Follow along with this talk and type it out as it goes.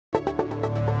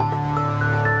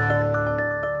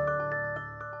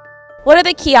What are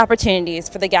the key opportunities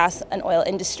for the gas and oil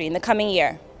industry in the coming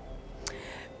year?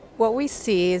 What we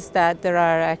see is that there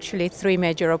are actually three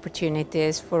major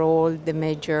opportunities for all the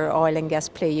major oil and gas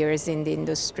players in the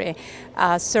industry.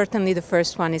 Certainly the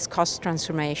first one is cost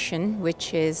transformation,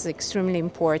 which is extremely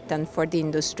important for the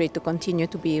industry to continue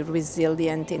to be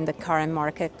resilient in the current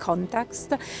market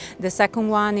context. The second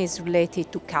one is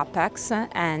related to CapEx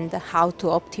and how to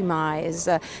optimize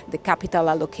the capital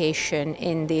allocation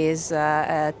in these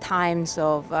times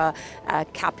of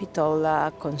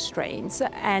capital constraints.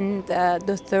 And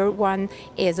the third one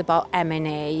is about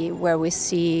M&A, where we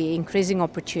see increasing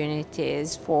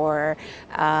opportunities for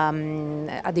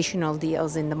additional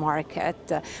deals in the market,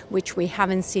 which we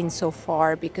haven't seen so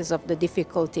far because of the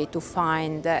difficulty to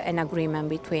find an agreement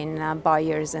between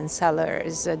buyers and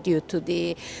sellers due to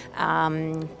the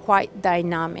quite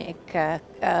dynamic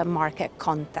market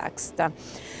context.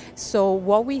 So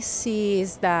what we see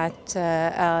is that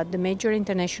the major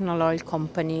international oil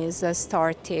companies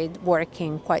started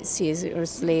working quite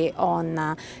seriously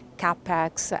on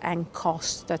CapEx and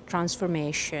cost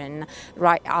transformation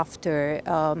right after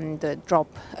the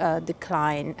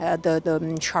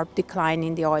sharp decline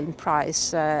in the oil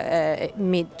price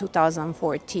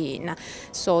mid-2014.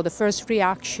 So the first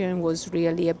reaction was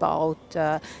really about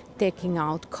taking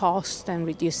out cost and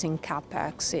reducing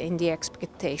CapEx in the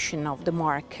expectation of the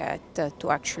market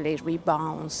to actually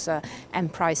rebound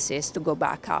and prices to go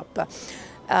back up.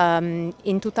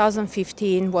 In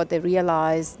 2015, what they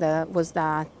realized was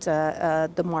that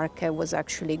the market was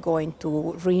actually going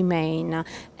to remain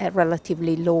at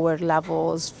relatively lower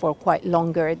levels for quite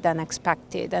longer than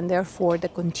expected, and therefore they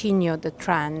continued the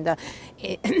trend,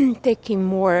 taking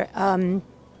more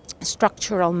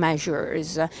structural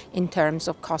measures in terms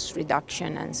of cost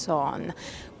reduction and so on.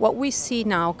 What we see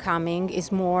now coming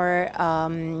is more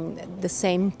the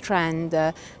same trend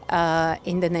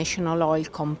in the national oil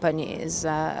companies,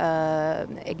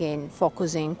 again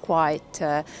focusing quite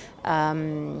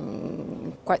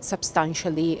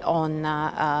substantially on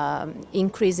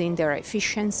increasing their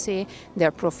efficiency,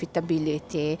 their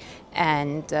profitability,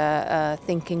 and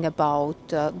thinking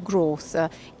about growth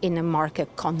in a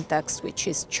market context which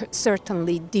is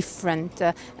certainly different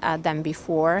than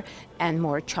before and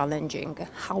more challenging.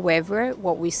 However,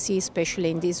 what we see, especially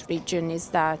in this region, is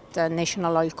that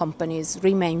national oil companies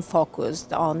remain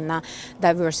focused on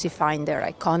diversifying their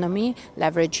economy,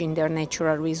 leveraging their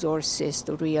natural resources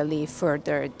to really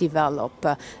further develop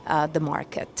the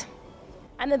market.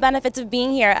 And the benefits of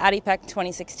being here at ADIPEC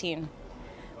 2016?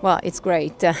 Well, it's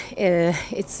great.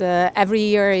 Every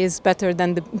year is better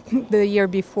than the year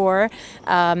before.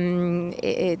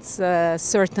 It's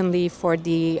certainly for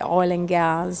the oil and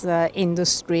gas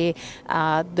industry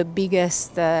the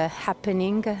biggest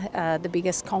happening, the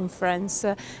biggest conference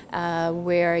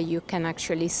where you can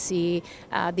actually see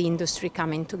the industry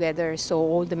coming together. So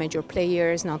all the major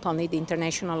players, not only the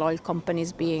international oil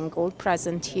companies being all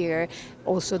present here,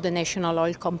 also the national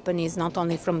oil companies, not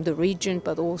only from the region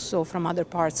but also from other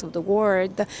parts of the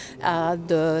world,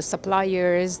 the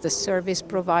suppliers, the service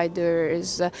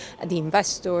providers, the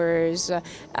investors,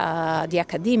 the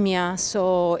academia.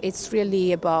 So it's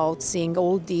really about seeing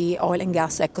all the oil and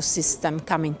gas ecosystem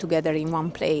coming together in one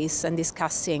place and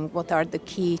discussing what are the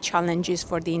key challenges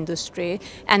for the industry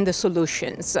and the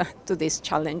solutions to these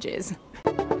challenges.